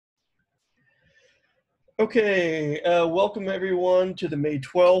Okay, welcome everyone to the May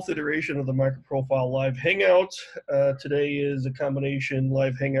 12th iteration of the MicroProfile Live Hangout. Today is a combination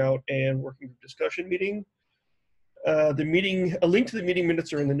live hangout and working group discussion meeting. A link to the meeting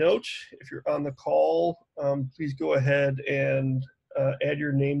minutes are in the note. If you're on the call, please go ahead and add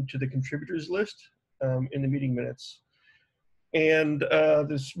your name to the contributors list in the meeting minutes. And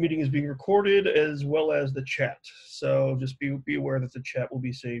this meeting is being recorded as well as the chat. So just be aware that the chat will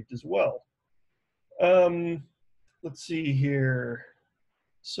be saved as well. Let's see here.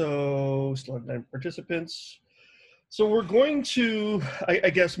 So still have 9 participants. So we're going to, I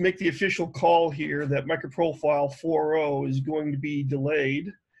guess, make the official call here that MicroProfile 4.0 is going to be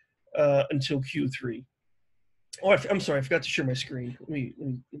delayed until Q3. Oh, I'm sorry, I forgot to share my screen. Let me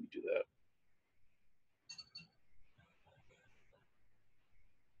do that.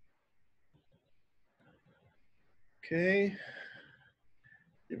 Okay,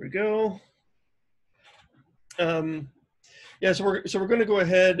 there we go. Yeah, so we're going to go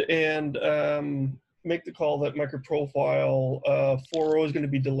ahead and make the call that MicroProfile 4.0 is going to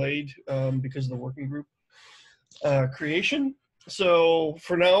be delayed because of the working group creation. So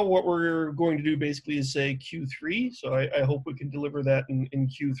for now, what we're going to do basically is say Q3. So I hope we can deliver that in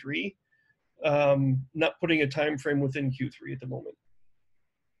Q3. Not putting a time frame within Q3 at the moment.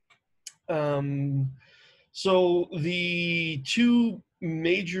 So the two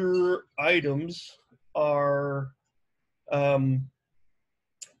major items are we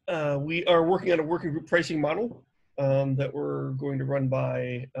are working on a working group pricing model that we're going to run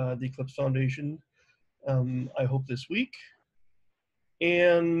by the Eclipse Foundation, I hope this week,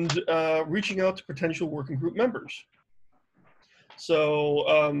 and reaching out to potential working group members.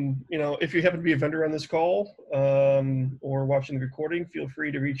 So, you know, if you happen to be a vendor on this call or watching the recording, feel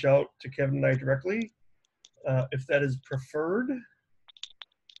free to reach out to Kevin and I directly if that is preferred.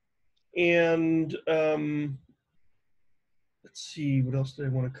 And let's see, what else do I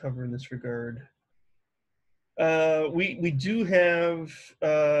want to cover in this regard? We do have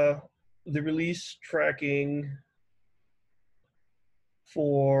the release tracking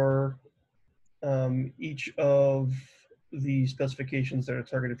for each of the specifications that are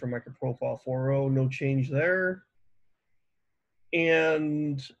targeted for MicroProfile 4.0, no change there.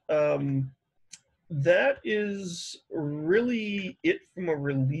 And that is really it from a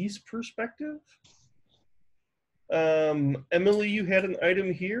release perspective. Emily, you had an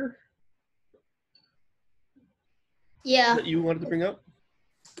item here? Yeah. That you wanted to bring up?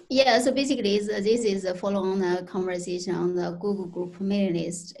 Yeah, so basically this is a follow-on conversation on the Google group mailing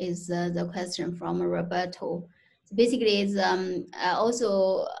list is the question from Roberto. So basically is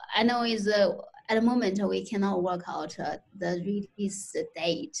also, I know is at the moment we cannot work out the release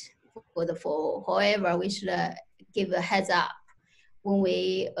date for however we should give a heads up when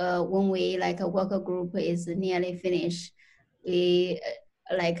we like a worker group is nearly finished, we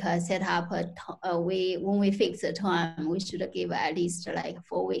set up when we fix the time, we should give at least like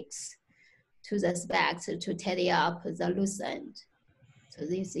 4 weeks to the specs to tidy up the loose end. So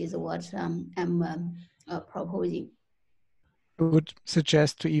this is what I'm proposing. I would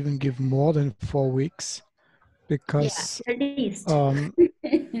suggest to even give more than 4 weeks because yeah, at least.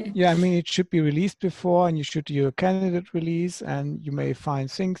 Yeah, I mean, it should be released before, and you should do a candidate release, and you may find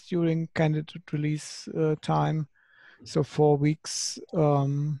things during candidate release time. So 4 weeks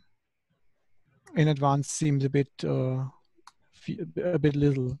in advance seems a bit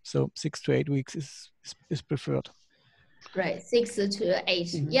little. So 6 to 8 weeks is preferred. Right, 6 to 8.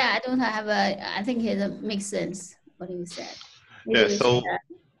 Mm-hmm. Yeah, I don't have I think it makes sense what you said. Maybe yeah.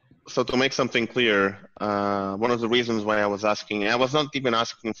 So to make something clear, one of the reasons why I was asking, I was not even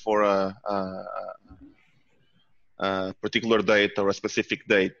asking for a particular date or a specific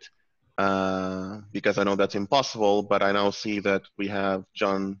date, because I know that's impossible, but I now see that we have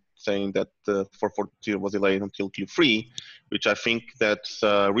John saying that 4.42 was delayed until Q3, which I think that's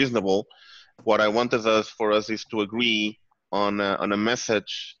reasonable. What I wanted for us is to agree on a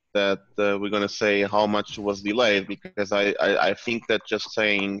message that we're going to say how much was delayed, because I think that just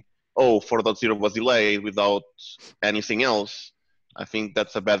saying, oh, 4.0 was delayed without anything else, I think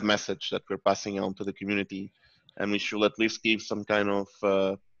that's a bad message that we're passing on to the community. And we should at least give some kind of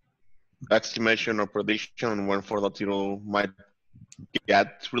estimation or prediction on when 4.0 might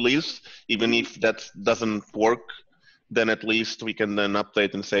get released. Even if that doesn't work, then at least we can then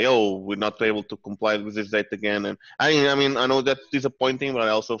update and say, oh, we're not able to comply with this date again. And I mean, I know that's disappointing, but I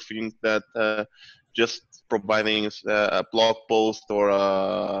also think that just providing a blog post or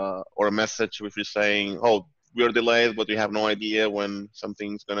a message which is saying, oh, we're delayed, but we have no idea when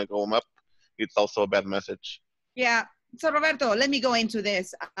something's going to go up, it's also a bad message. Yeah. So Roberto, let me go into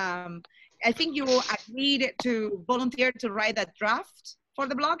this. I think you agreed to volunteer to write that draft for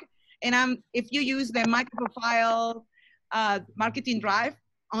the blog. And if you use the MicroProfile marketing drive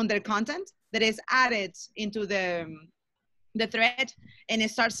on their content that is added into the thread and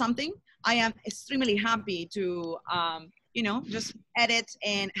it starts something, I am extremely happy to, you know, just edit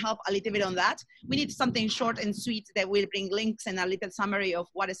and help a little bit on that. We need something short and sweet that will bring links and a little summary of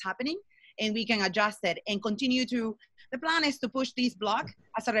what is happening, and we can adjust it and continue to, the plan is to push this blog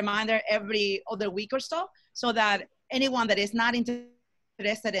as a reminder every other week or so, so that anyone that is not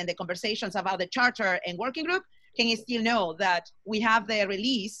interested in the conversations about the charter and working group can still know that we have the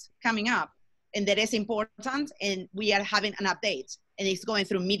release coming up and that is important, and we are having an update and it's going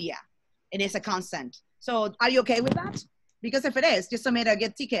through media and it's a constant. So are you okay with that? Because if it is, just submit a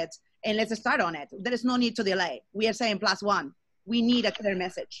get ticket and let's start on it. There is no need to delay. We are saying +1. We need a clear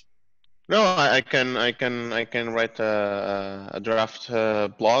message. No, I can write a draft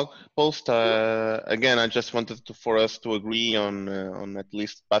blog post. Again, I just wanted for us to agree on at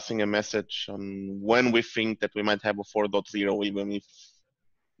least passing a message on when we think that we might have a 4.0, even if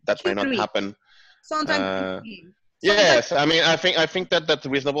that might not happen. Sometimes. Yes, I mean, I think that that's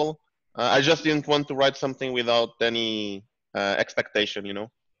reasonable. I just didn't want to write something without any expectation, you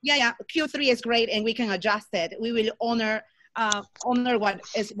know. Yeah. Q3 is great, and we can adjust it. We will honor what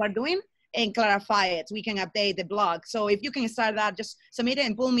we're doing and clarify it. We can update the blog. So if you can start that, just submit it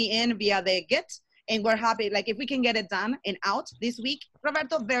and pull me in via the Git, and we're happy. Like if we can get it done and out this week,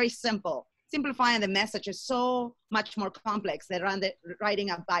 Roberto, very simple. Simplifying the message is so much more complex than writing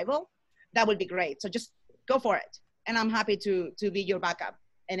a Bible. That would be great. So just go for it. And I'm happy to be your backup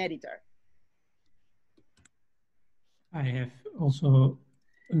and editor. I have also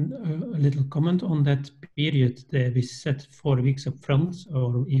a little comment on that period that we set 4 weeks up front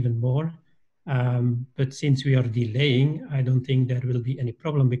or even more. But since we are delaying, I don't think there will be any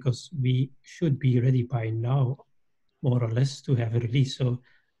problem because we should be ready by now, more or less, to have a release. So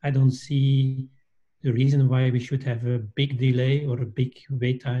I don't see the reason why we should have a big delay or a big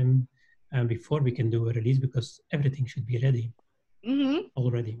wait time before we can do a release, because everything should be ready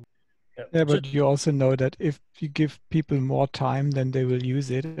already. Yeah, but you also know that if you give people more time, then they will use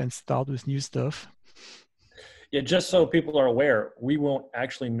it and start with new stuff. Yeah, just so people are aware, we won't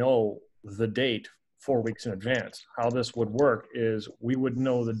actually know the date 4 weeks in advance. How this would work is we would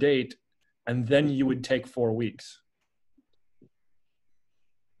know the date and then you would take 4 weeks.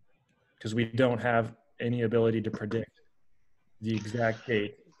 Because we don't have any ability to predict the exact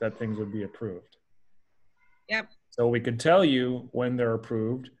date that things would be approved. Yep. So we could tell you when they're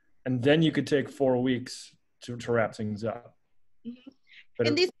approved, and then you could take 4 weeks to wrap things up. But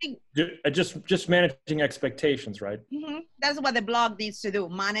and this thing, just managing expectations, right? That's what the blog needs to do,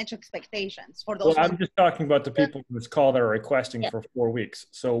 manage expectations for those. Well, I'm just talking about the people in this call that are requesting for 4 weeks.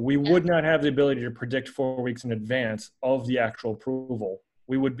 So we would not have the ability to predict 4 weeks in advance of the actual approval.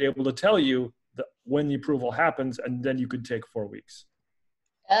 We would be able to tell you when the approval happens, and then you could take 4 weeks.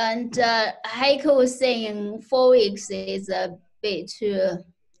 And Heiko was saying 4 weeks is a bit too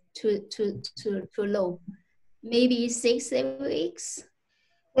low. Maybe 6-7 weeks.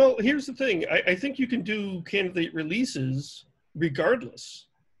 Well, here's the thing. I think you can do candidate releases regardless,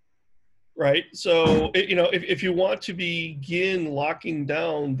 right? So, you know, if you want to begin locking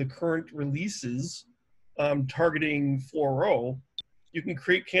down the current releases targeting 4.0, you can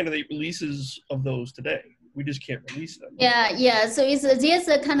create candidate releases of those today. We just can't release them. Yeah. So it's just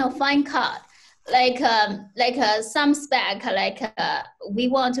a kind of fine cut, like some spec, we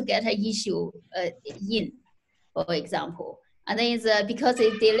want to get an issue in, for example, and then it's because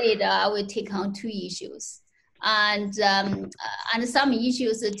it's delayed, I will take on 2 issues, and some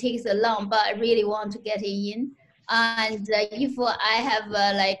issues it takes long, but I really want to get it in. And if I have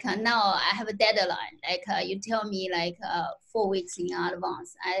now I have a deadline, you tell me 4 weeks in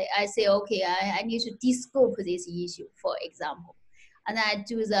advance, I say, okay, I need to de-scope this issue, for example, and I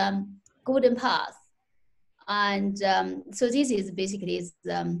do the golden path. And so this is basically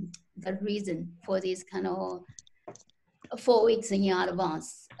the reason for this kind of 4 weeks in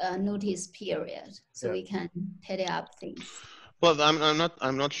advance notice period, so we can tidy up things. Well,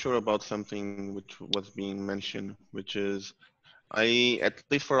 I'm not sure about something which was being mentioned, which is, at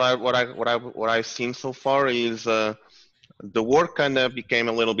least for what I've seen so far is the work kind of became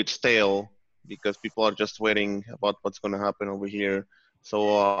a little bit stale because people are just waiting about what's going to happen over here. So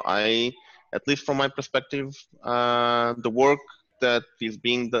at least from my perspective, the work that is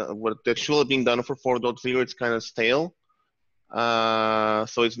being done, that should have been done for 4.0, it's kind of stale.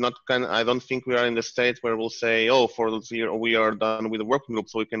 So it's not I don't think we are in the state where we'll say, oh, 4.0 we are done with the working group,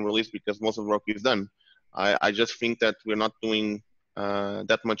 so we can release because most of the work is done. I just think that we're not doing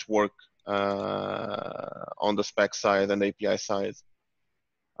that much work on the spec side and API side.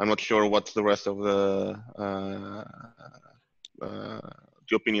 I'm not sure what's the rest of the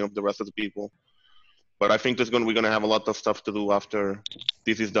opinion of the rest of the people, but I think we're going to have a lot of stuff to do after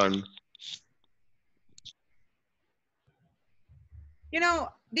this is done. You know,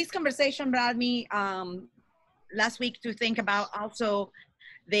 this conversation brought me last week to think about also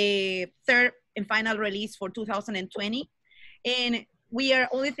the third and final release for 2020. And we are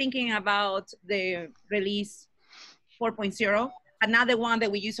only thinking about the release 4.0, another one that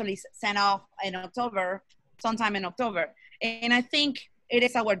we usually send off in October, sometime in October. And I think it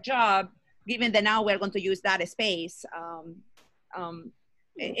is our job, given that now we're going to use that space.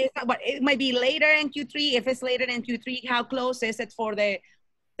 It might be later in Q3. If it's later in Q3, how close is it for the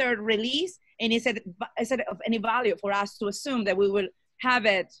third release? And is it of any value for us to assume that we will have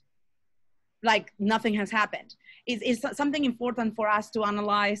it like nothing has happened? Is something important for us to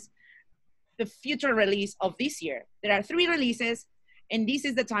analyze the future release of this year? There are 3 releases, and this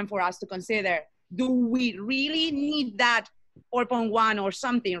is the time for us to consider, do we really need that 4.1 or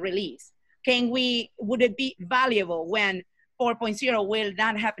something release? Would it be valuable when 4.0 will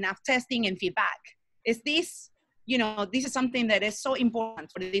not have enough testing and feedback? Is this, you know, this is something that is so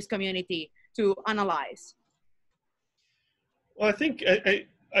important for this community to analyze. Well,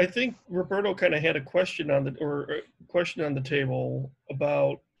 I think Roberto kind of had a question on the table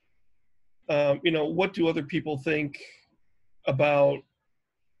about, you know, what do other people think about,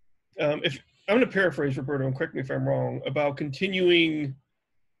 if I'm going to paraphrase Roberto, and correct me if I'm wrong, about continuing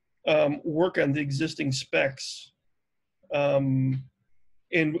work on the existing specs, and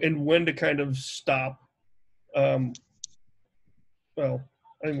when to kind of stop. Well,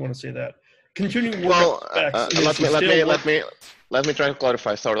 I didn't want to say that. Continuing work on specs. Let me try to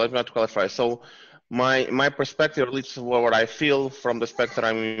clarify. Sorry, let me try to clarify. So my perspective, at least what I feel from the specs that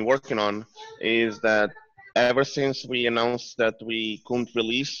I'm working on, is that ever since we announced that we couldn't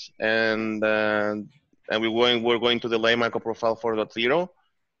release and we're going to delay MicroProfile 4.0,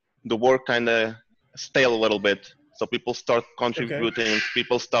 the work kind of stale a little bit. So people start contributing,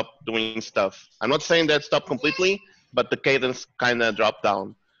 people stop doing stuff. I'm not saying that stopped completely, but the cadence kind of dropped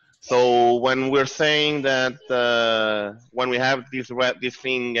down. So when we're saying that when we have this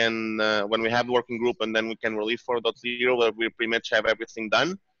thing and when we have the working group and then we can release 4.0, where we pretty much have everything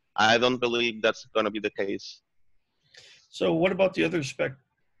done, I don't believe that's going to be the case. So what about the other spec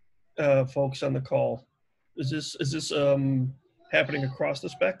folks on the call? Is this happening across the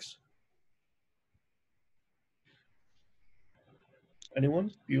specs?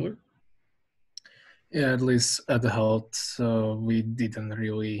 Anyone? Bueller? Yeah, at least at the halt, we didn't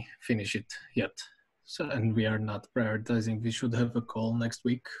really finish it yet. So, and we are not prioritizing. We should have a call next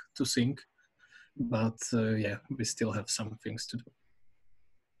week to sync, but yeah, we still have some things to do.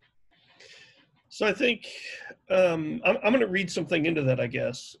 So I think I'm going to read something into that, I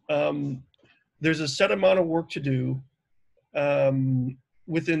guess. There's a set amount of work to do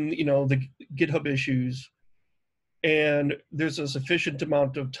within, you know, the GitHub issues, and there's a sufficient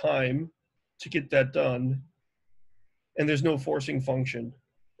amount of time to get that done, and there's no forcing function.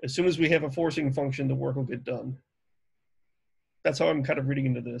 As soon as we have a forcing function, the work will get done. That's how I'm kind of reading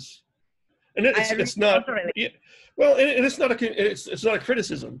into this, and it's not. Yeah, well, and it's not a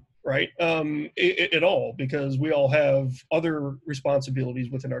criticism, right? At all, because we all have other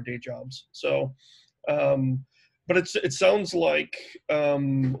responsibilities within our day jobs. So, but it sounds like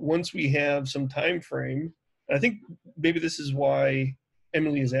once we have some time frame, I think maybe this is why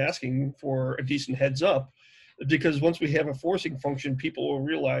Emily is asking for a decent heads up, because once we have a forcing function, people will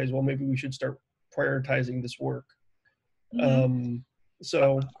realize, well, maybe we should start prioritizing this work. Mm-hmm.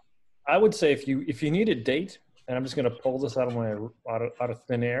 So I would say if you need a date, and I'm just going to pull this out of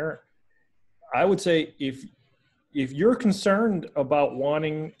thin air, I would say if you're concerned about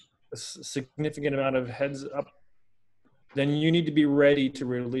wanting a significant amount of heads up, then you need to be ready to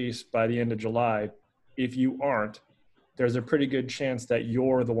release by the end of July. If you aren't, there's a pretty good chance that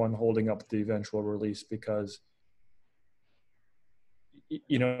you're the one holding up the eventual release, because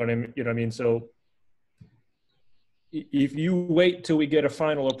you know what I mean? You know what I mean? So if you wait till we get a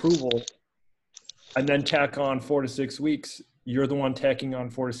final approval and then tack on 4 to 6 weeks, you're the one tacking on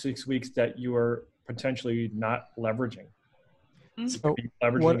 4 to 6 weeks that you are potentially not leveraging. So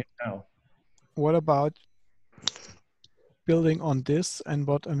leveraging it now. What about building on this and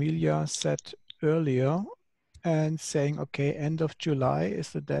what Amelia said earlier, and saying, okay, end of July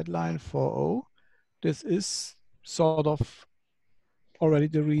is the deadline for O. This is sort of already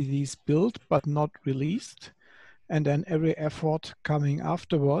the release built, but not released. And then every effort coming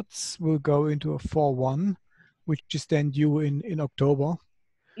afterwards will go into a 4.1, which is then due in October.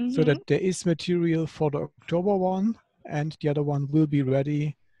 so that there is material for the October one, and the other one will be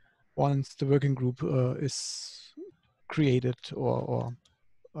ready once the working group is created or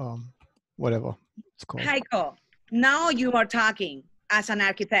whatever it's called. Heiko, now you are talking as an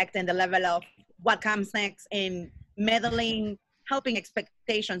architect and the level of what comes next in meddling, helping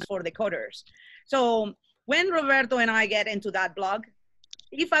expectations for the coders. So when Roberto and I get into that blog,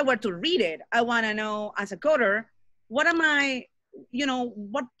 if I were to read it, I want to know as a coder, what am I, you know,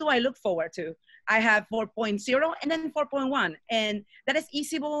 what do I look forward to? I have 4.0 and then 4.1, and that is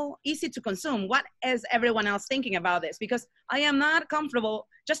easy to consume. What is everyone else thinking about this? Because I am not comfortable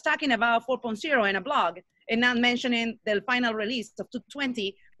just talking about 4.0 in a blog and not mentioning the final release of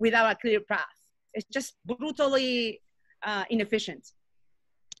 220 without a clear path. It's just brutally inefficient.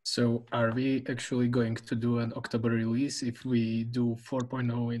 So are we actually going to do an October release? If we do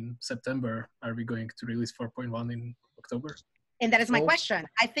 4.0 in September, are we going to release 4.1 in October? And that is my question.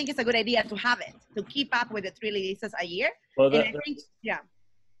 I think it's a good idea to have it, to keep up with the 3 releases a year. Well, and I think, yeah.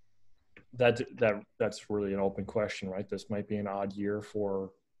 That's really an open question, right? This might be an odd year for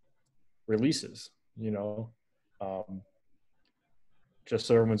releases, you know. Just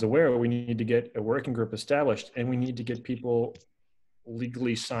so everyone's aware, we need to get a working group established, and we need to get people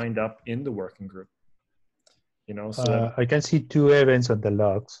legally signed up in the working group, you know. So I can see 2 events on the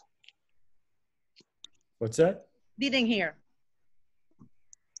logs. What's that? Didn't hear.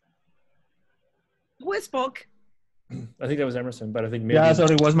 Who spoke? I think that was Emerson, but I think maybe. Yeah,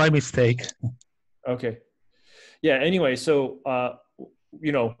 sorry, it was my mistake. Okay. Yeah, anyway, so,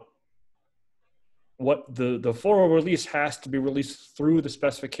 you know, what the 4.0 release has to be released through the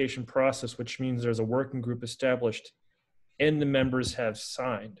specification process, which means there's a working group established and the members have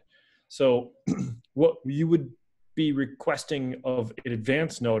signed. So what you would be requesting of an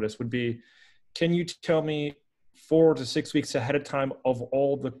advance notice would be, can you tell me 4 to 6 weeks ahead of time of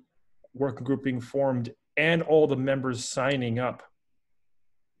all the working group being formed and all the members signing up?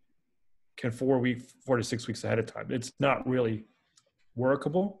 Can 4 to 6 weeks ahead of time? It's not really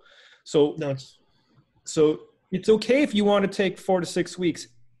workable. So No, it's okay if you want to take 4 to 6 weeks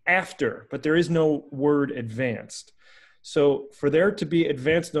after, but there is no word advanced. So for there to be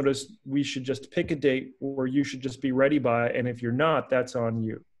advance notice, we should just pick a date where you should just be ready by, and if you're not, that's on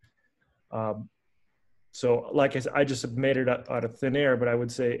you. So like I said, I just made it out of thin air, but I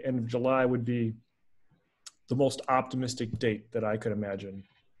would say end of July would be the most optimistic date that I could imagine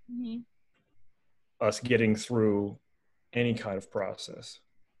us getting through any kind of process.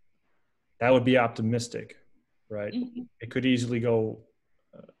 That would be optimistic, right? It could easily go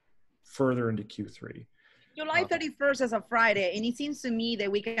further into Q3. July 31st is a Friday, and it seems to me that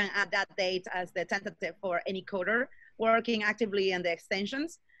we can add that date as the tentative for any coder working actively in the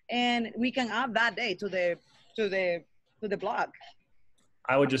extensions, and we can add that date to the blog.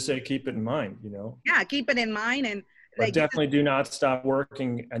 I would just say keep it in mind, you know. Yeah, keep it in mind, and but definitely do not stop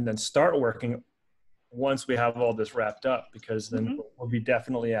working and then start working once we have all this wrapped up, because then we'll be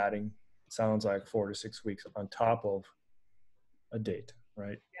definitely adding, sounds like 4 to 6 weeks on top of a date,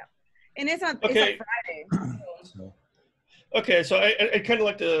 right? Yeah. And it's a Friday. So. Okay, so I'd kind of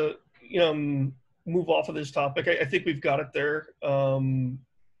like to, you know, move off of this topic. I think we've got it there.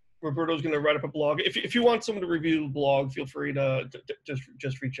 Roberto's going to write up a blog. If you want someone to review the blog, feel free to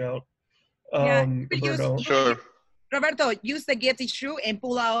just reach out. Roberto. Sure. Roberto, use the Get issue and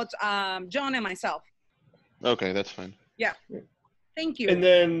pull out John and myself. Okay, that's fine. Yeah. Thank you. And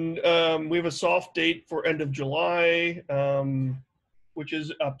then we have a soft date for end of July, which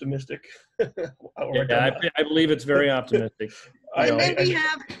is optimistic. Yeah, I believe it's very optimistic. And then we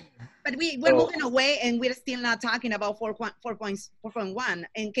have, but we're moving away, and we're still not talking about 4.1.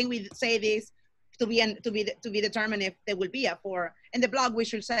 And can we say this to be determined if there will be a 4? In the blog, we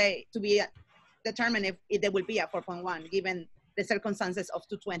should say to be determined if there will be a 4.1, given the circumstances of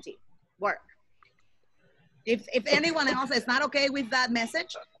 220 work. If anyone else is not okay with that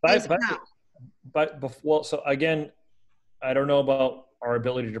message, well, so again, I don't know about our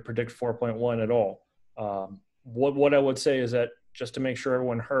ability to predict 4.1 at all. What I would say is that just to make sure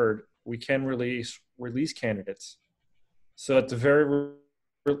everyone heard, we can release candidates. So at the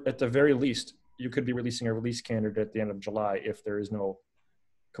very least, you could be releasing a release candidate at the end of July if there is no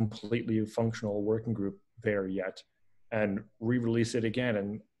completely functional working group there yet, and re-release it again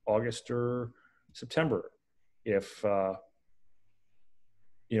in August or September if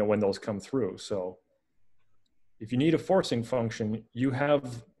you know, when those come through. So if you need a forcing function, you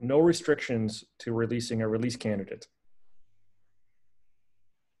have no restrictions to releasing a release candidate.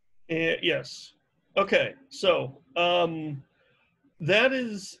 Yes. Okay. So that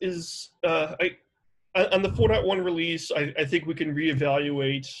is on the 4.1 release, I think we can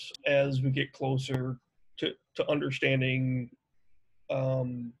reevaluate as we get closer to understanding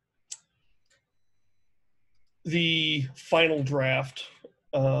the final draft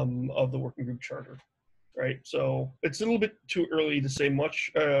of the working group charter, right? So it's a little bit too early to say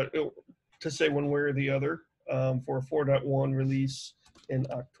much, to say one way or the other for a 4.1 release in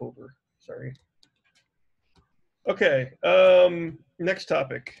October. Sorry. Okay, next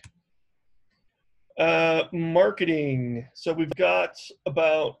topic. Marketing. So we've got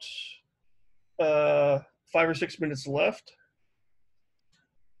about 5 or 6 minutes left.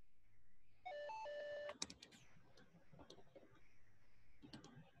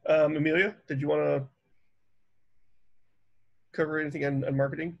 Amelia, did you want to cover anything on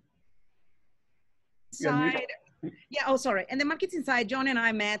marketing? Side, yeah, oh, sorry. And the marketing side, John and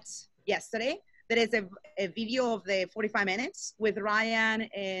I met yesterday. There is a video of the 45 minutes with Ryan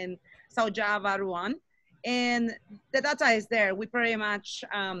and South Java Ruan. And the data is there. We pretty much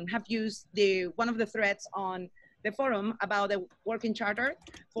have used one of the threads on the forum about the working charter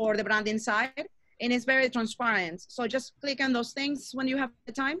for the branding side. And it's very transparent. So just click on those things when you have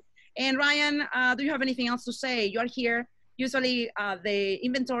the time. And Ryan, do you have anything else to say? You're here. Usually the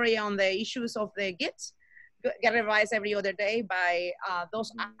inventory on the issues of the Git get revised every other day by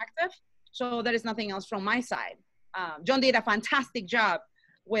those active. So there is nothing else from my side. John did a fantastic job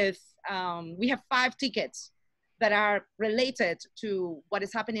with, we have 5 tickets that are related to what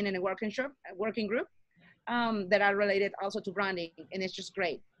is happening in a working group that are related also to branding. And it's just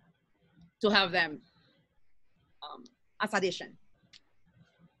great to have them as addition.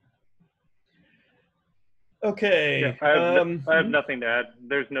 Okay. Yeah, I have nothing to add.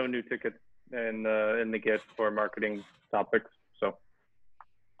 There's no new tickets in the Git for marketing topics. So.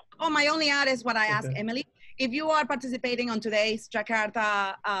 Oh, my only add is what I asked Emily. If you are participating on today's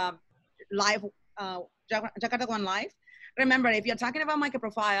Jakarta live, Jakarta One Live, remember, if you're talking about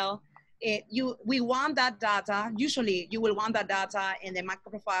MicroProfile, we want that data. Usually, you will want that data in the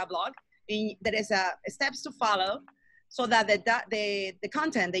MicroProfile blog. There is steps to follow so that the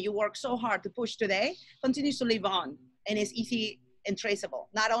content that you work so hard to push today continues to live on and is easy and traceable,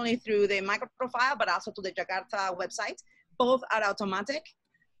 not only through the MicroProfile, but also to the Jakarta website. Both are automatic.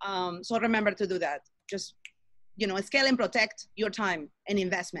 So remember to do that. Just, scale and protect your time and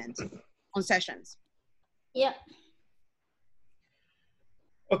investment on sessions. Yeah.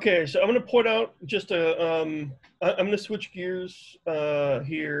 Okay, so I'm going to point out just I'm going to switch gears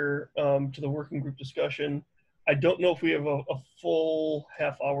here to the working group discussion. I don't know if we have a full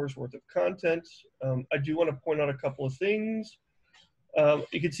half hour's worth of content. I do want to point out a couple of things.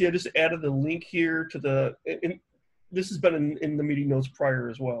 You can see I just added the link here to the, this has been in the meeting notes prior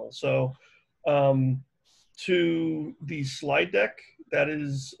as well. So to the slide deck, that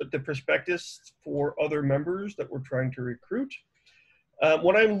is the prospectus for other members that we're trying to recruit.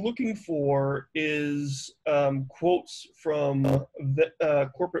 What I'm looking for is quotes from the,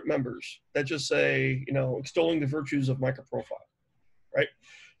 corporate members that just say, extolling the virtues of MicroProfile, right?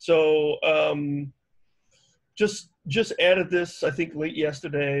 So just added this, I think, late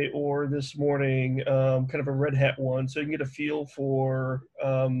yesterday or this morning, kind of a red hat one, so you can get a feel for,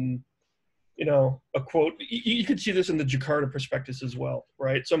 a quote. You could see this in the Jakarta prospectus as well,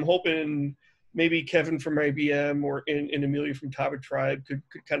 right? So I'm hoping maybe Kevin from IBM or in Amelia from Topic Tribe could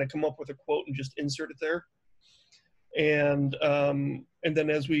kind of come up with a quote and just insert it there. And then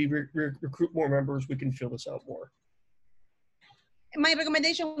as we recruit more members, we can fill this out more. My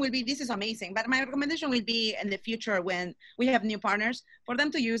recommendation will be, this is amazing, but my recommendation will be in the future when we have new partners for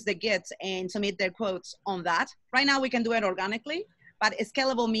them to use the Git and submit their quotes on that. Right now we can do it organically, but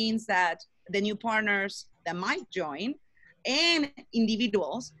scalable means that the new partners that might join and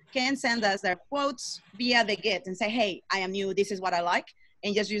individuals can send us their quotes via the Git and say, hey, I am new, this is what I like,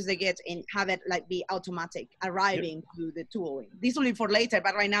 and just use the Git and have it be automatic arriving to the tool. This will be for later,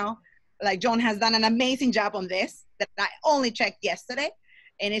 but right now, John has done an amazing job on this that I only checked yesterday,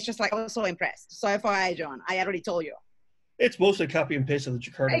 and it's just I was so impressed. So FYI, John, I already told you. It's mostly copy and paste of the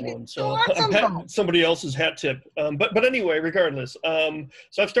Jakarta one, so I'm patting somebody else's hat tip. But anyway, regardless, so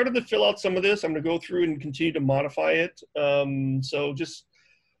I've started to fill out some of this. I'm going to go through and continue to modify it. So just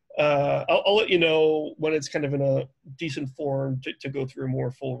I'll let you know when it's kind of in a decent form to go through a more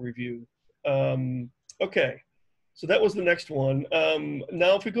full review. Okay. So that was the next one.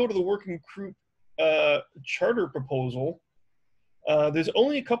 Now, if we go to the working group charter proposal, there's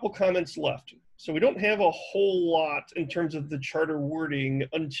only a couple comments left. So we don't have a whole lot in terms of the charter wording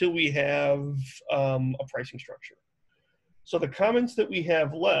until we have a pricing structure. So the comments that we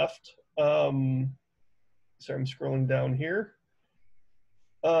have left, sorry, I'm scrolling down here.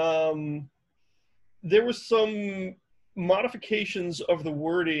 there were some modifications of the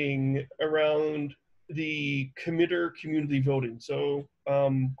wording around the committer community voting. So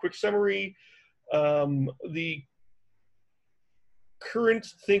quick summary, the current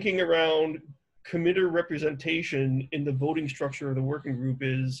thinking around committer representation in the voting structure of the working group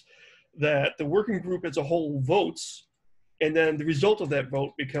is that the working group as a whole votes, and then the result of that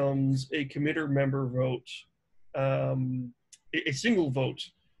vote becomes a committer member vote, a single vote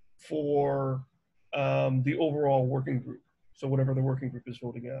for the overall working group. So whatever the working group is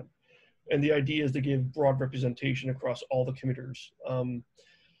voting on. And the idea is to give broad representation across all the committers.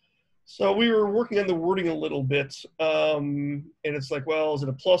 So we were working on the wording a little bit, and it's like, well, is it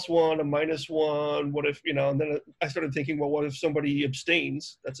a +1, a -1? What if, you know, and then I started thinking, well, what if somebody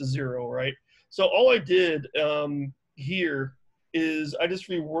abstains? That's a 0, right? So all I did here is I just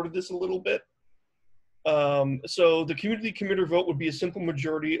reworded this a little bit. So the community committer vote would be a simple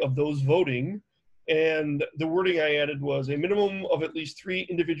majority of those voting. And the wording I added was a minimum of at least 3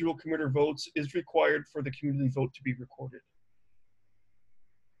 individual committer votes is required for the community vote to be recorded.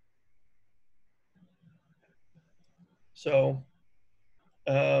 So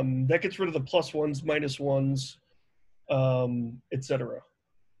that gets rid of the +1s, -1s, etc.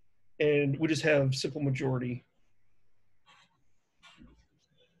 And we just have simple majority.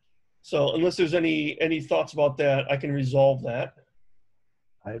 So unless there's any thoughts about that, I can resolve that.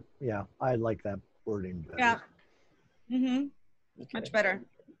 Yeah, I like that wording better. Yeah. Mm-hmm. Okay. Much better.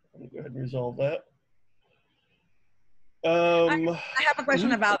 Let me go ahead and resolve that. I have a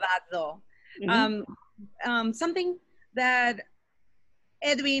question about that though. Something that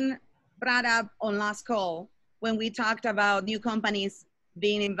Edwin brought up on last call when we talked about new companies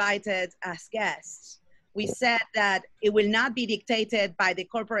being invited as guests. We said that it will not be dictated by the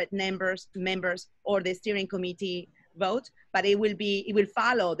corporate members or the steering committee vote, but it will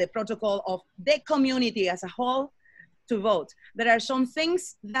follow the protocol of the community as a whole to vote. There are some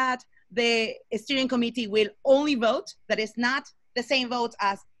things that the steering committee will only vote that is not the same vote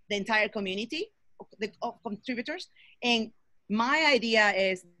as the entire community of contributors. And my idea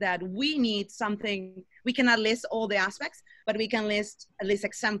is that we need something, we cannot list all the aspects, but we can list at least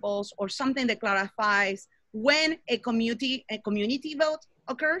examples or something that clarifies when a community vote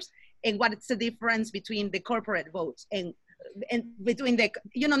occurs and what is the difference between the corporate votes and between the,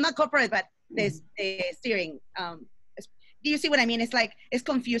 you know, not corporate, but the steering. Do you see what I mean? It's like, it's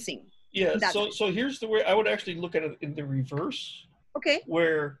confusing. Yeah, so here's the way I would actually look at it in the reverse. Okay.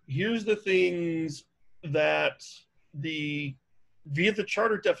 Where here's the things that via the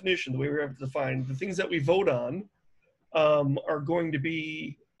charter definition, the way we have to define, the things that we vote on are going to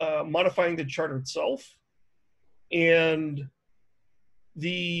be modifying the charter itself and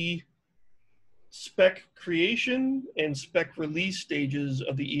the spec creation and spec release stages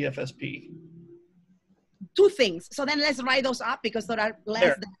of the EFSP. 2 things. So then let's write those up because there are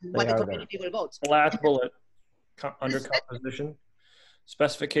less than what the community will vote. Last bullet under composition.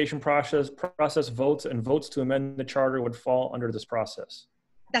 Specification process votes and votes to amend the charter would fall under this process.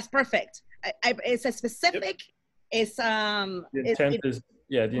 That's perfect. It's a specific. Yep. It's the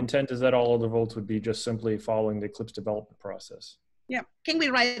intent is that all of the votes would be just simply following the Eclipse development process. Yeah. Can we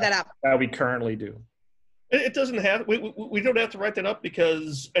write that up? That we currently do. It doesn't have. We don't have to write that up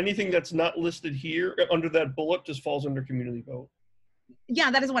because anything that's not listed here under that bullet just falls under community vote. Yeah,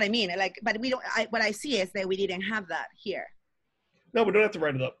 that is what I mean. Like, but we don't. What I see is that we didn't have that here. No, we don't have to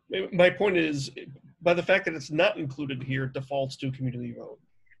write it up. My point is, by the fact that it's not included here, it defaults to community vote.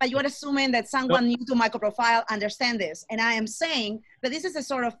 But you are assuming that someone new to MicroProfile understands this. And I am saying that this is a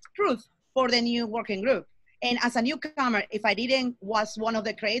sort of truth for the new working group. And as a newcomer, if I was one of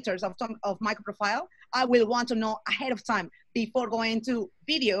the creators of MicroProfile, I will want to know ahead of time before going to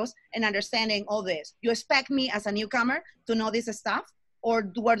videos and understanding all this. You expect me as a newcomer to know this stuff, or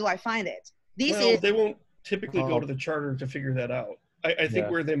where do I find it? They won't typically go to the charter to figure that out. I think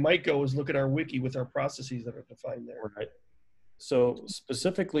where they might go is look at our wiki with our processes that are defined there. Right. So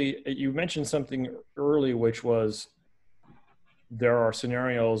specifically, you mentioned something early, which was there are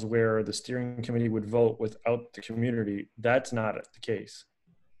scenarios where the steering committee would vote without the community. That's not the case.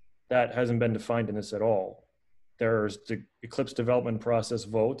 That hasn't been defined in this at all. There's the Eclipse development process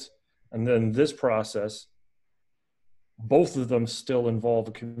votes, and then this process, both of them still involve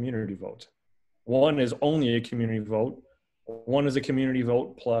a community vote. One is only a community vote. One is a community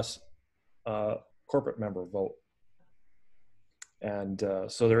vote plus corporate member vote. And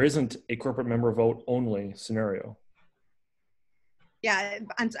so there isn't a corporate member vote only scenario. Yeah,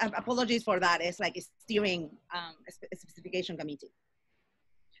 and apologies for that. It's like a steering specification committee.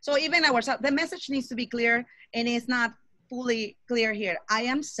 So even the message needs to be clear, and it's not fully clear here. I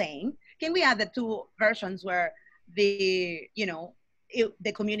am saying can we add the two versions where the,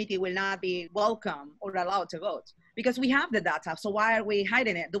 the community will not be welcome or allowed to vote? Because we have the data, so why are we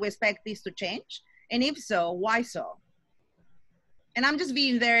hiding it? Do we expect this to change? And if so, why so? And I'm just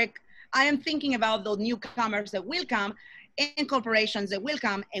being very, I am thinking about the newcomers that will come and corporations that will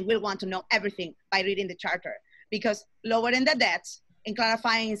come and will want to know everything by reading the charter, because lowering the debts and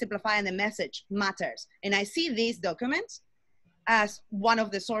clarifying and simplifying the message matters. And I see these documents as one of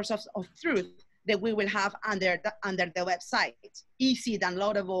the sources of truth that we will have under the website. Easy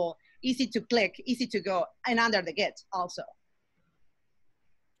downloadable, easy to click, easy to go, and under the Git also.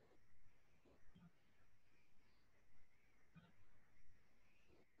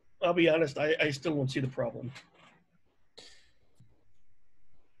 I'll be honest, I still don't see the problem.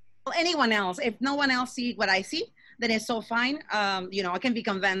 Well, anyone else, if no one else sees what I see, then it's so fine. I can be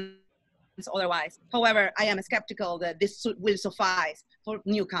convinced otherwise. However, I am skeptical that this will suffice for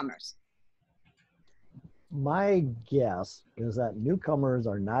newcomers. My guess is that newcomers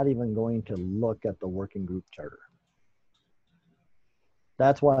are not even going to look at the working group charter.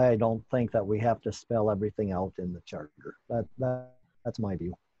 That's why I don't think that we have to spell everything out in the charter. That's my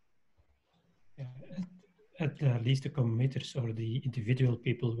view. Yeah, at least the committers or the individual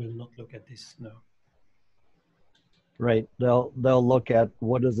people will not look at this now. Right. They'll look at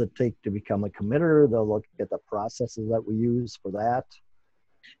what does it take to become a committer. They'll look at the processes that we use for that.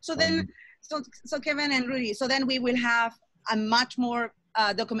 So then, so Kevin and Rudy, so then we will have a much more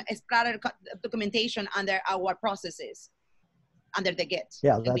documentation under our processes, under the Git.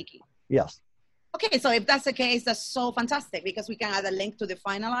 Yeah. Wiki. Yes. Okay, so if that's the case, that's so fantastic, because we can add a link to the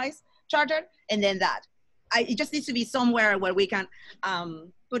finalized charter, and then that. It just needs to be somewhere where we can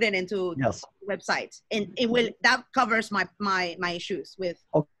put it into yes. websites, and it will, that covers my issues with.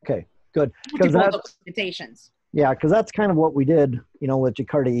 Okay, good. Multiple documentations. Yeah, because that's kind of what we did, with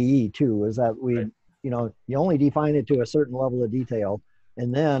Jakarta EE too, is that we, you only define it to a certain level of detail,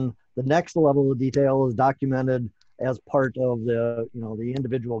 and then the next level of detail is documented as part of the, the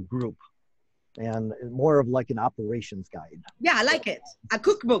individual group, and more of like an operations guide. Yeah, I like it. A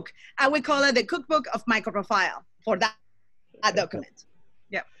cookbook. I would call it the cookbook of MicroProfile for that document.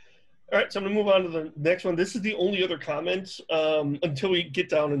 Yeah. All right, so I'm gonna move on to the next one. This is the only other comment until we get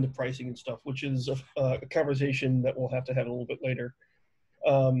down into pricing and stuff, which is a conversation that we'll have to have a little bit later.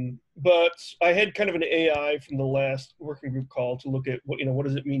 But I had kind of an AI from the last working group call to look at what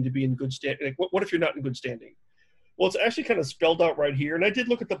does it mean to be in good standing? Like, what if you're not in good standing? Well, it's actually kind of spelled out right here, and I did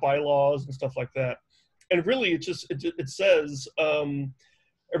look at the bylaws and stuff like that. And really, it says a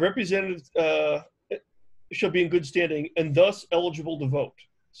representative shall be in good standing and thus eligible to vote.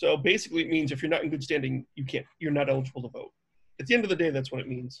 So basically, it means if you're not in good standing, you're not eligible to vote. At the end of the day, that's what it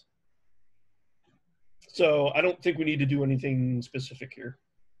means. So I don't think we need to do anything specific here.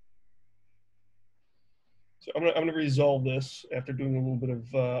 So I'm gonna resolve this after doing a little bit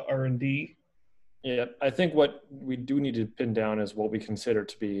of R&D. Yeah, I think what we do need to pin down is what we consider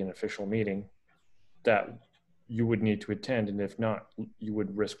to be an official meeting that you would need to attend, and if not, you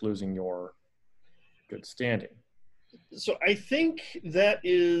would risk losing your good standing. So I think that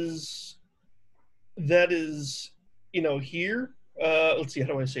is here. Let's see, how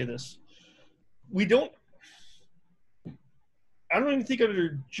do I say this? I don't even think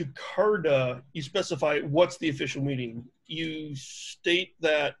under Jakarta you specify what's the official meeting. You state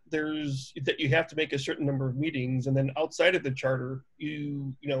that you have to make a certain number of meetings, and then outside of the charter,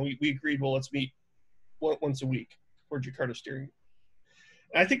 we agreed, well, let's meet once a week for Jakarta steering.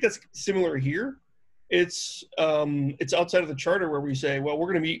 And I think that's similar here. It's outside of the charter where we say, well, we're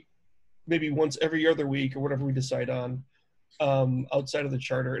going to meet maybe once every other week or whatever we decide on outside of the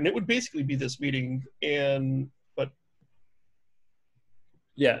charter, and it would basically be this meeting. I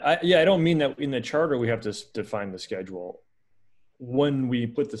don't mean that in the charter we have to define the schedule. When we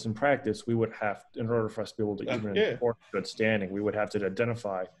put this in practice, we would have, in order for us to be able to even enforce good standing, we would have to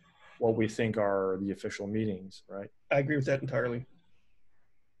identify what we think are the official meetings, right? I agree with that entirely.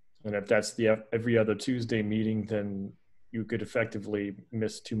 And if that's the every other Tuesday meeting, then you could effectively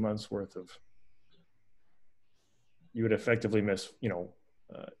miss 2 months worth of, you would effectively miss,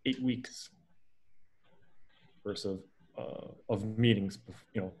 8 weeks versus of meetings,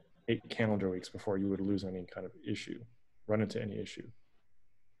 8 calendar weeks before you would lose any kind of issue, run into any issue.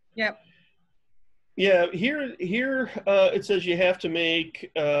 Yep. Yeah, here it says you have to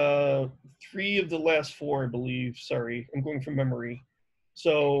make 3 of the last 4, I believe. Sorry, I'm going from memory.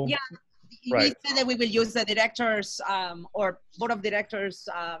 So yeah, we said that we will use the directors or board of directors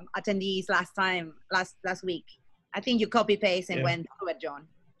attendees last week. I think you copy paste and went through it, John.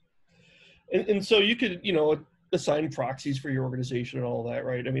 And so you could, assign proxies for your organization and all that,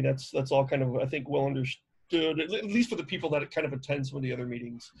 right? I mean, that's all kind of, I think, well understood, at least for the people that kind of attend some of the other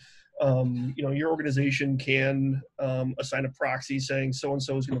meetings. You know, your organization can assign a proxy saying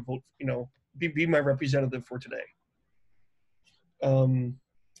so-and-so is going to vote, you know, be my representative for today.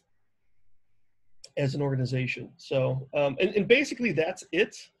 As an organization. So, and basically that's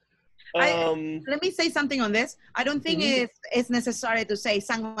it. Let me say something on this. I don't think it's necessary to say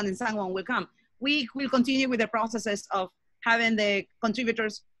someone and someone will come. We will continue with the processes of having the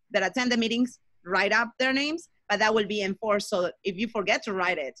contributors that attend the meetings write up their names, but that will be enforced. So that if you forget to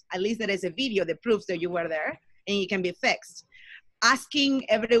write it, at least there is a video that proves that you were there and it can be fixed. Asking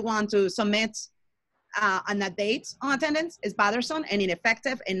everyone to submit an update on attendance is bothersome and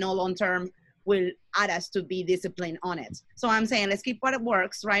ineffective and no long-term will add us to be disciplined on it. So I'm saying let's keep what it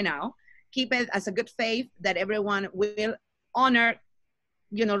works right now. Keep it as a good faith that everyone will honor,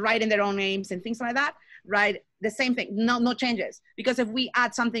 you know, writing their own names and things like that. Right, the same thing, no changes. Because if we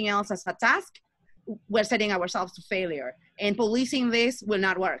add something else as a task, we're setting ourselves to failure. And policing this will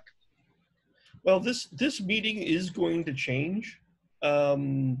not work. Well, this meeting is going to change.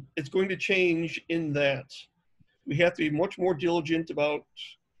 It's going to change in that we have to be much more diligent about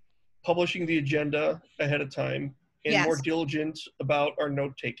publishing the agenda ahead of time and more diligent about our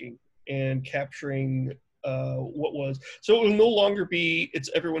note taking and capturing what was. So it will no longer be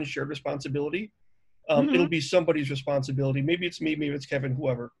it's everyone's shared responsibility. It'll be somebody's responsibility. Maybe it's me, maybe it's Kevin,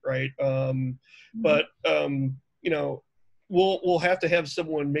 whoever, right? But you know, we'll have to have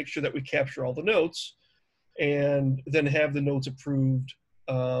someone make sure that we capture all the notes and then have the notes approved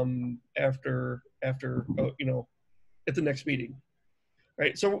after you know, at the next meeting.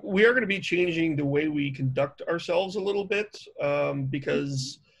 Right, so we are going to be changing the way we conduct ourselves a little bit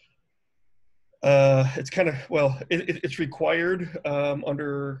because it's kind of, well, it's required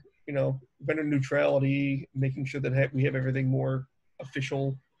under, you know, vendor neutrality, making sure that we have everything more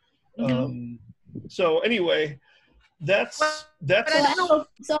official. So anyway, that's.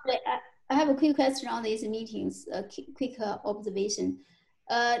 Sorry, I have a quick question on these meetings. A quick observation.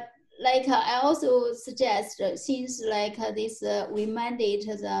 Like I also suggest, since like this, we mandate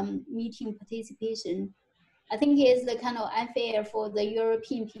the meeting participation, I think it's kind of unfair for the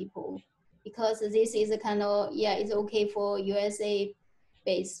European people because this is kind of, it's okay for USA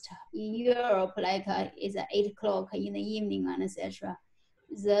based. In Europe, like it's 8 o'clock in the evening and etc.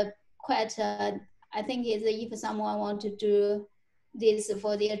 The quite, I think is if someone want to do this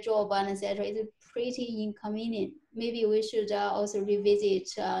for their job and etc., it's pretty inconvenient. Maybe we should also revisit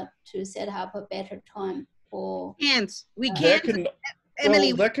to set up a better time for. We can't.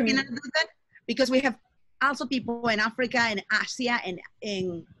 Emily, we cannot do that because we have also people in Africa and Asia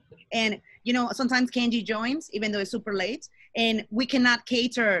and you know, sometimes Kenji joins even though it's super late, and we cannot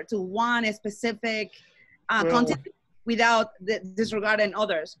cater to one specific content without disregarding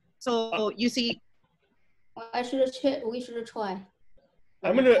others. So you see, we should try.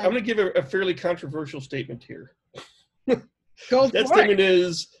 I'm gonna give a fairly controversial statement here. Go that statement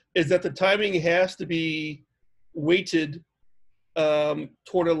is that the timing has to be weighted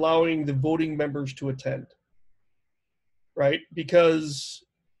toward allowing the voting members to attend, right? Because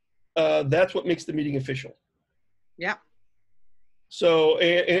that's what makes the meeting official. Yeah. So,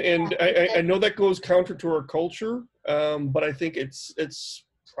 and I know that goes counter to our culture, but I think it's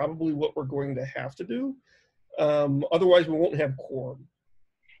probably what we're going to have to do. Otherwise, we won't have quorum.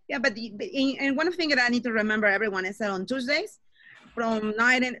 Yeah, but and one thing that I need to remember, everyone, is that on Tuesdays, from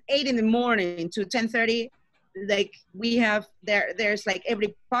 8 in the morning to 10:30, like we have there's like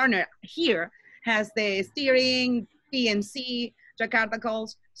every partner here has the steering, PMC, Jakarta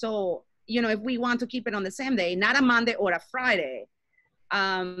calls. So, you know, if we want to keep it on the same day, not a Monday or a Friday,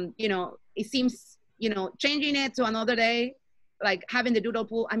 you know, it seems, you know, changing it to another day, like having the doodle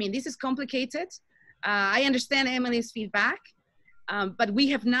pool. I mean, this is complicated. I understand Emily's feedback. But we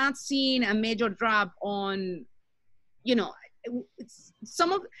have not seen a major drop on, you know,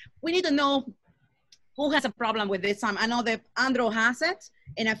 we need to know who has a problem with this time. I know that Andro has it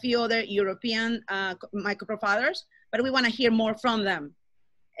and a few other European microprofilers, but we want to hear more from them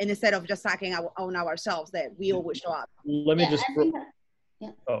and instead of just talking on ourselves that we always show up. Let me just, go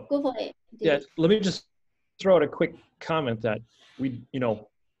for it. Yeah, let me just throw out a quick comment that we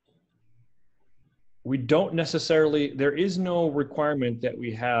don't necessarily, there is no requirement that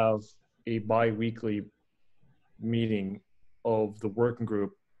we have a bi-weekly meeting of the working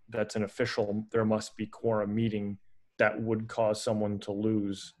group that's an official, there must be quorum meeting that would cause someone to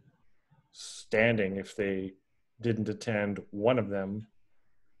lose standing if they didn't attend one of them.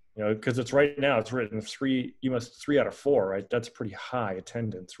 You know, because it's right now, it's written 3 out of 4, right? That's pretty high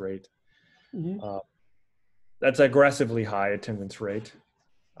attendance rate. That's aggressively high attendance rate.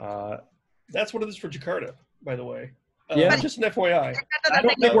 That's what it is for Jakarta, by the way. Yeah. Just an FYI. I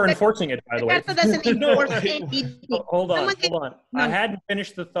don't think we're enforcing it, by the way. Jakarta doesn't No. enforce anything. Hold on. No. I hadn't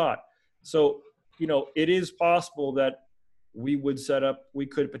finished the thought. So, it is possible that we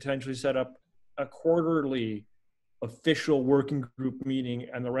could potentially set up a quarterly official working group meeting,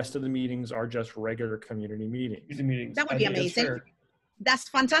 and the rest of the meetings are just regular community meetings. That would be amazing. That's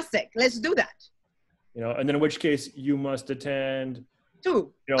fantastic. Let's do that. And then in which case you must attend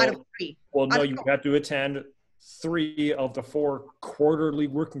 2 out of 3. Well, no, you have to attend 3 of the 4 quarterly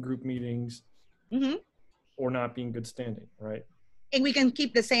working group meetings, or not be in good standing, right? And we can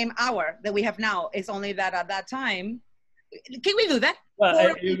keep the same hour that we have now. It's only that at that time. Can we do that?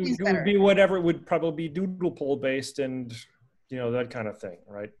 Well, it would be whatever. It would probably be doodle poll based and, that kind of thing,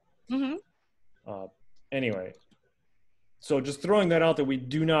 right? Anyway, so just throwing that out there, we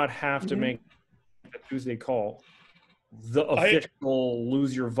do not have to make a Tuesday call the official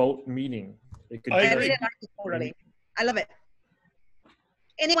lose your vote meeting. It could I really like it totally. I love it.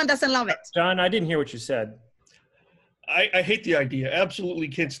 Anyone doesn't love it? John, I didn't hear what you said. I hate the idea. Absolutely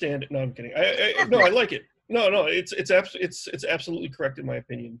can't stand it. No, I'm kidding. No, I like it. No, it's absolutely correct in my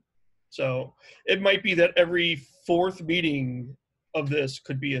opinion. So it might be that every 4th meeting of this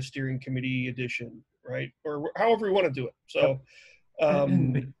could be a steering committee edition, right? Or however we want to do it. So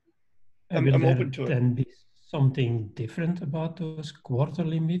I'm open to it. Then be something different about those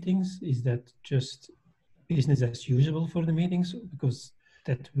quarterly meetings? Is that just business as usual for the meetings? Because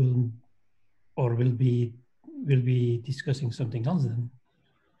that will be discussing something else then.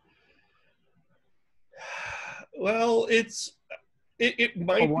 Well, it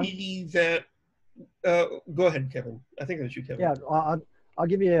might be that. Go ahead, Kevin. I think it was you, Kevin. Yeah, I'll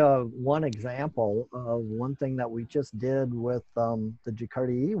give you one example of one thing that we just did with the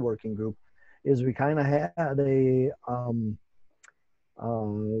Jakarta E working group. Is we kind of had a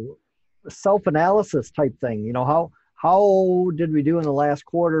self-analysis type thing. How did we do in the last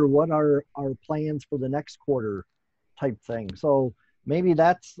quarter? What are our plans for the next quarter type thing? So maybe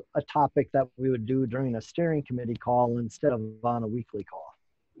that's a topic that we would do during a steering committee call instead of on a weekly call.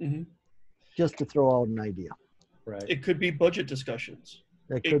 Just to throw out an idea. Right. It could be budget discussions.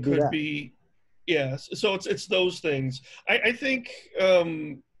 It could be yes. So it's those things. I think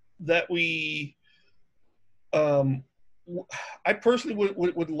that we I personally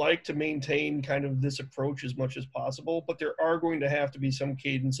would like to maintain kind of this approach as much as possible, but there are going to have to be some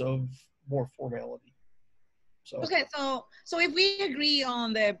cadence of more formality. So okay, so if we agree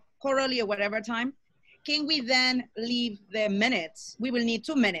on the quarterly or whatever time, can we then leave the minutes? We will need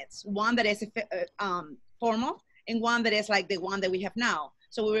 2 minutes, one that is formal and one that is like the one that we have now.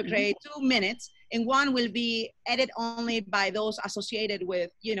 So we will create 2 minutes, and one will be edited only by those associated with,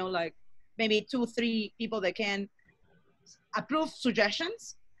 like maybe 2-3 people that can approve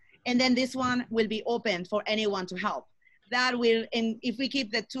suggestions. And then this one will be open for anyone to help. That will, and if we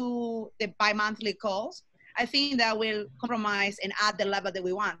keep the bi-monthly calls, I think that will compromise and add the level that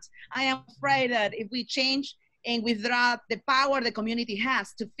we want. I am afraid that if we change and withdraw the power the community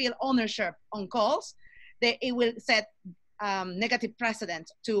has to feel ownership on calls, that it will set negative precedent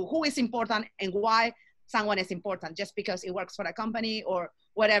to who is important and why someone is important just because it works for a company or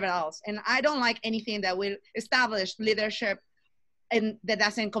whatever else. And I don't like anything that will establish leadership and that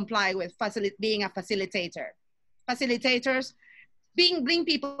doesn't comply with being a facilitator. Facilitators bring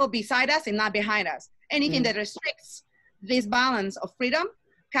people beside us and not behind us. Anything that restricts this balance of freedom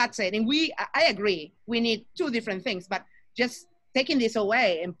cuts it. And I agree, we need 2 different things, but just taking this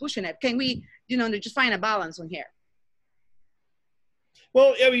away and pushing it, can we, just find a balance on here?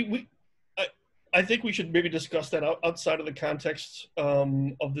 Well, I mean, I think we should maybe discuss that outside of the context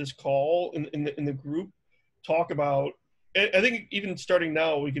of this call in the group. Talk about, I think even starting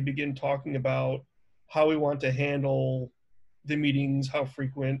now, we could begin talking about how we want to handle the meetings, how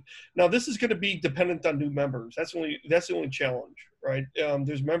frequent. Now, this is going to be dependent on new members. That's the only challenge, right?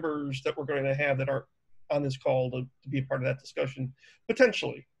 There's members that we're going to have that aren't on this call to be a part of that discussion,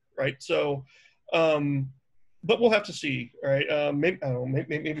 potentially, right? So, but we'll have to see, right? Maybe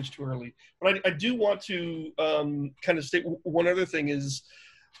it's too early. But I do want to kind of state one other thing is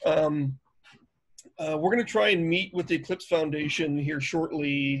we're going to try and meet with the Eclipse Foundation here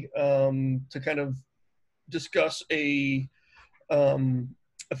shortly to kind of discuss a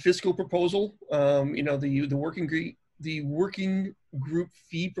fiscal proposal, the working group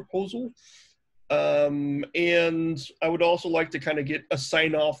fee proposal. And I would also like to kind of get a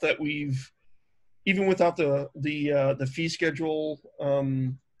sign off that we've, even without the fee schedule,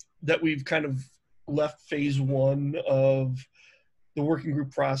 that we've kind of left phase 1 of the working group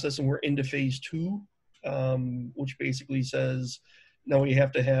process and we're into phase 2. which basically says now we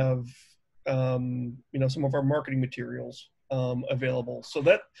have to have some of our marketing materials available. So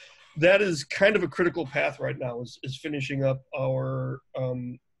that is kind of a critical path right now, is finishing up our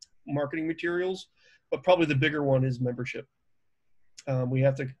marketing materials, but probably the bigger one is membership. We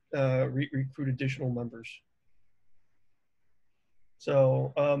have to recruit additional members.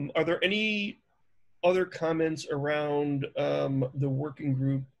 So are there any other comments around the working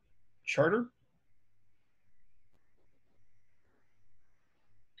group charter?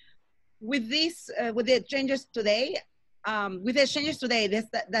 With this, with the changes today,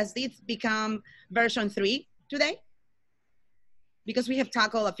 does this become version 3 today? Because we have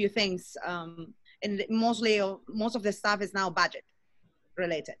tackled a few things, and most of the stuff is now budget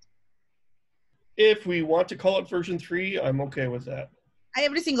related. If we want to call it version 3, I'm okay with that.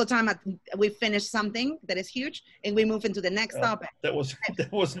 Every single time we finish something that is huge and we move into the next topic. That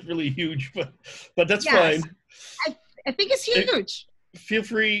wasn't really huge, but that's yes, fine. I think it's huge. Feel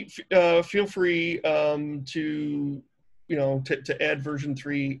free to to add version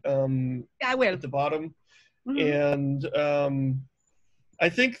 3 I will. at the bottom. Mm-hmm. And I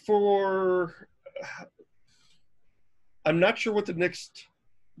think I'm not sure what the next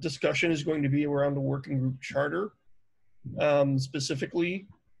discussion is going to be around the working group charter specifically.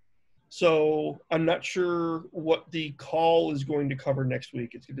 So I'm not sure what the call is going to cover next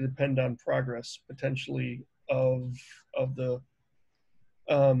week. It's going to depend on progress potentially of the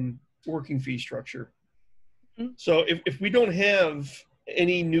working fee structure. Mm-hmm. So if we don't have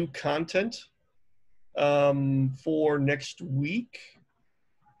any new content for next week,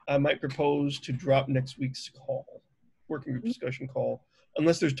 I might propose to drop next week's call, working group discussion call,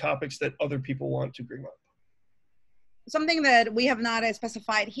 unless there's topics that other people want to bring up. Something that we have not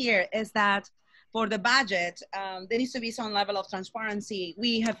specified here is that for the budget, there needs to be some level of transparency.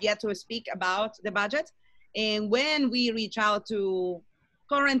 We have yet to speak about the budget. And when we reach out to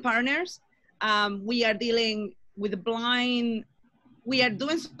current partners, we are dealing with we are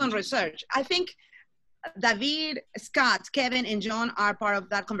doing some research. I think David, Scott, Kevin, and John are part of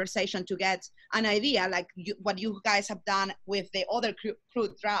that conversation to get an idea, like what you guys have done with the other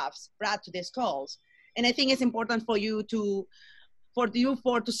crew drafts brought to these calls. And I think it's important for you to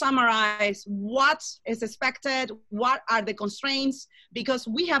summarize what is expected, what are the constraints, because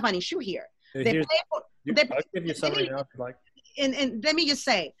we have an issue here. I'll give you a summary now if you'd like. And let me just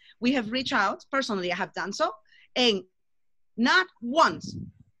say, we have reached out, personally I have done so, and not once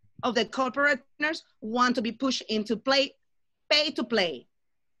of the corporate partners want to be pushed into pay to play.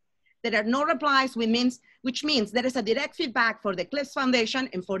 There are no replies, which means there is a direct feedback for the Cliffs Foundation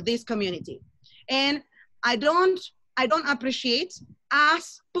and for this community. And I don't appreciate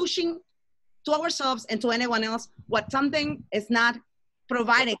us pushing to ourselves and to anyone else what something is not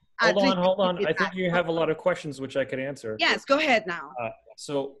providing. Hold on. I think you have a lot of questions which I could answer. Yes, go ahead now.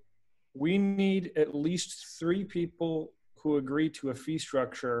 So we need at least 3 people who agree to a fee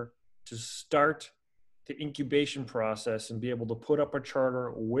structure to start the incubation process and be able to put up a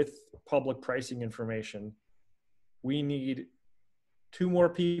charter with public pricing information. We need 2 more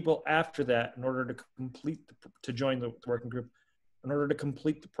people after that in order to join the working group in order to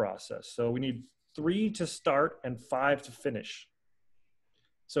complete the process. So we need 3 to start and 5 to finish.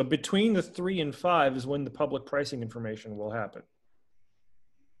 So between the 3 and 5 is when the public pricing information will happen.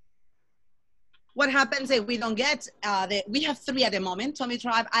 What happens if we don't get, we have 3 at the moment, Tommy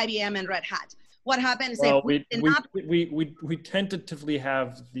Tribe, IBM, and Red Hat. What happens if we tentatively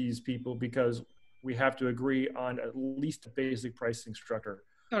have these people because we have to agree on at least a basic pricing structure.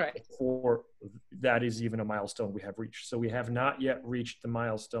 Correct. Before that is even a milestone we have reached. So we have not yet reached the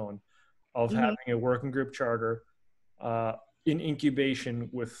milestone of having a working group charter in incubation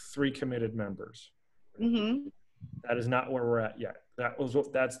with 3 committed members. That is not where we're at yet.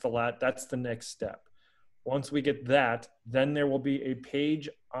 That's the next step. Once we get that, then there will be a page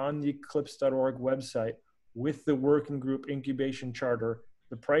on the eclipse.org website with the working group incubation charter,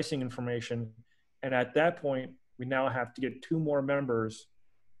 the pricing information, and at that point, we now have to get 2 more members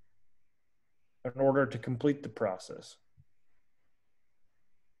in order to complete the process.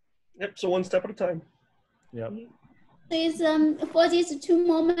 Yep, so 1 step at a time. Yep. For these two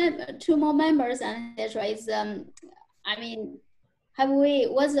more members, and is I mean,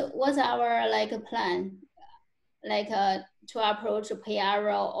 what's our plan, to approach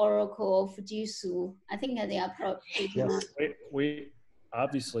Payara, Oracle, Fujitsu? I think they approach. Yes. We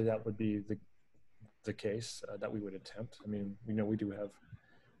obviously that would be the case that we would attempt. I mean, we do have,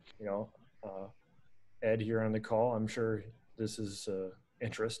 Ed here on the call. I'm sure this is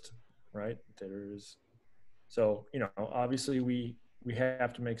interest, right? So, obviously we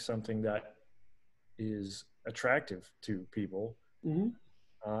have to make something that is attractive to people,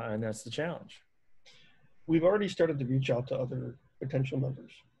 and that's the challenge. We've already started to reach out to other potential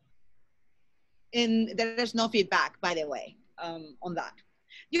members. And there's no feedback, by the way, on that.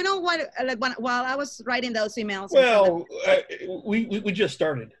 You know what? Like while I was writing those emails, well, we just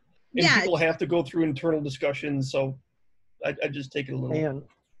started, and yeah, people have to go through internal discussions. So I just take it a little. And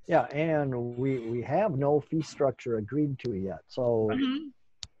yeah, and we have no fee structure agreed to yet. So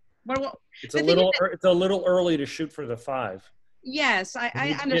well, it's a little early to shoot for the 5. Yes,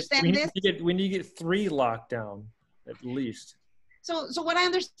 I understand this. We need to get 3 locked down at least. So what I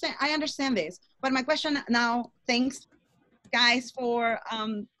understand this, but my question now, thanks guys for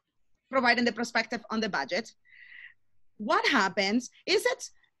providing the perspective on the budget. What happens, is it,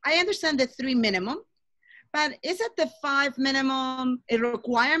 I understand the 3 minimum, but is it the 5 minimum a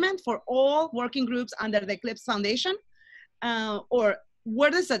requirement for all working groups under the Eclipse Foundation? Or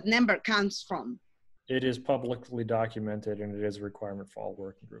where does that number comes from? It is publicly documented and it is a requirement for all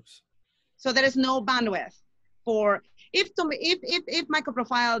working groups. So there is no bandwidth for, if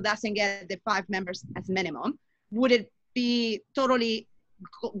MicroProfile doesn't get the 5 members as minimum, would it be totally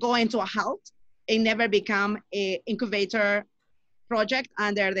going to a halt and never become an incubator project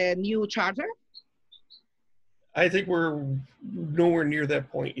under the new charter? I think we're nowhere near that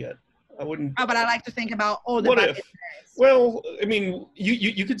point yet. I wouldn't. Oh, but I like to think about all the. What if? Well, I mean,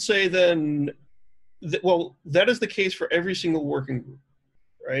 you could say then, well, that is the case for every single working group,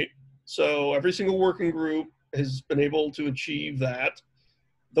 right? So every single working group has been able to achieve that.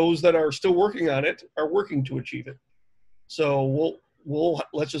 Those that are still working on it are working to achieve it. So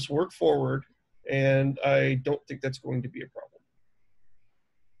let's just work forward, and I don't think that's going to be a problem.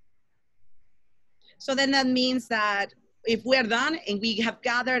 So then that means that if we're done and we have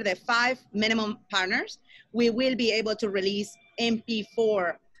gathered the 5 minimum partners, we will be able to release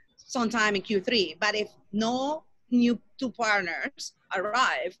MP4 sometime in Q3. But if no new 2 partners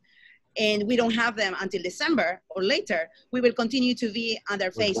arrive and we don't have them until December or later, we will continue to be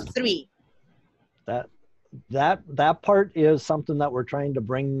under phase 3. That part is something that we're trying to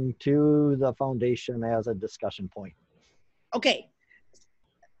bring to the foundation as a discussion point. Okay.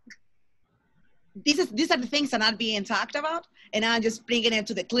 These are the things that are not being talked about, and I'm just bringing it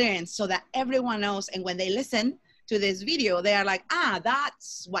to the clearance so that everyone knows, and when they listen to this video, they are like, ah,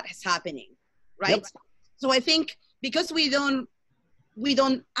 that's what is happening, right? Yep. So I think because we don't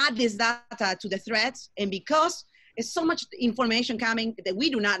add this data to the threads, and because it's so much information coming that we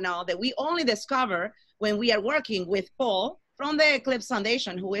do not know, that we only discover when we are working with Paul from the Eclipse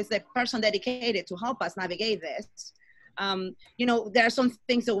Foundation, who is the person dedicated to help us navigate this. You know, there are some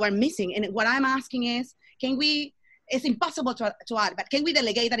things that we're missing. And what I'm asking is, it's impossible to add, but can we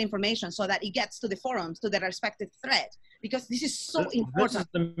delegate that information so that it gets to the forums, to the respective thread? Because this is so important. This is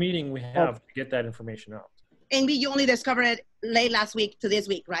the meeting we have to get that information out. And we only discovered it late last week to this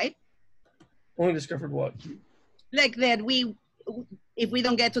week, right? Only discovered what? Like that if we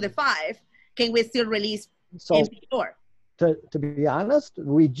don't get to the 5, can we still release MP4? To be honest,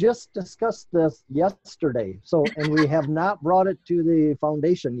 we just discussed this yesterday. So, and we have not brought it to the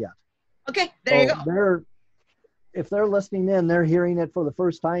foundation yet. Okay, there you go. If they're listening in, they're hearing it for the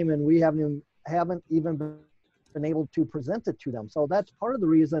first time, and we haven't even been able to present it to them. So that's part of the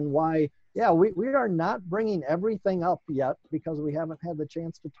reason why, yeah, we are not bringing everything up yet because we haven't had the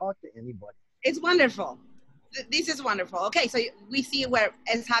chance to talk to anybody. It's wonderful. This is wonderful. Okay, so we see where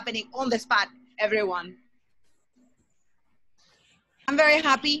it's happening on the spot, everyone. I'm very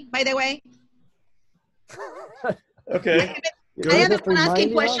happy, by the way. Okay. I am the one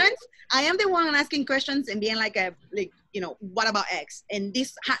asking questions. I am the one asking questions and being like, you know, what about X? And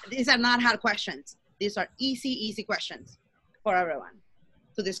these are not hard questions. These are easy questions for everyone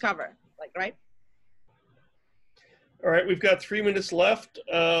to discover, like, right? All right, we've got 3 minutes left.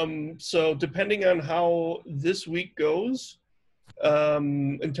 So depending on how this week goes,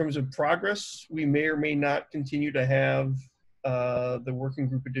 in terms of progress, we may or may not continue to have the working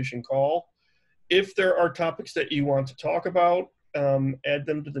group edition call. If there are topics that you want to talk about, add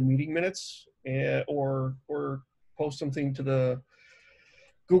them to the meeting minutes or post something to the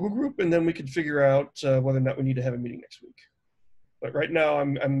Google group, and then we can figure out whether or not we need to have a meeting next week. But right now,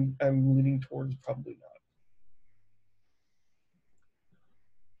 I'm leaning towards probably not.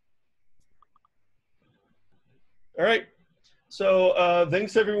 All right. So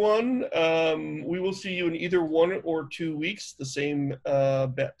thanks, everyone. We will see you in either 1 or 2 weeks, the same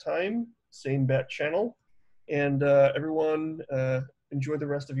bat time, same bat channel. And everyone, enjoy the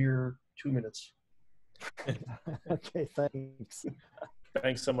rest of your 2 minutes. Okay, thanks.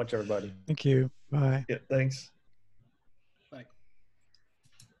 Thanks so much, everybody. Thank you. Bye. Yeah, thanks.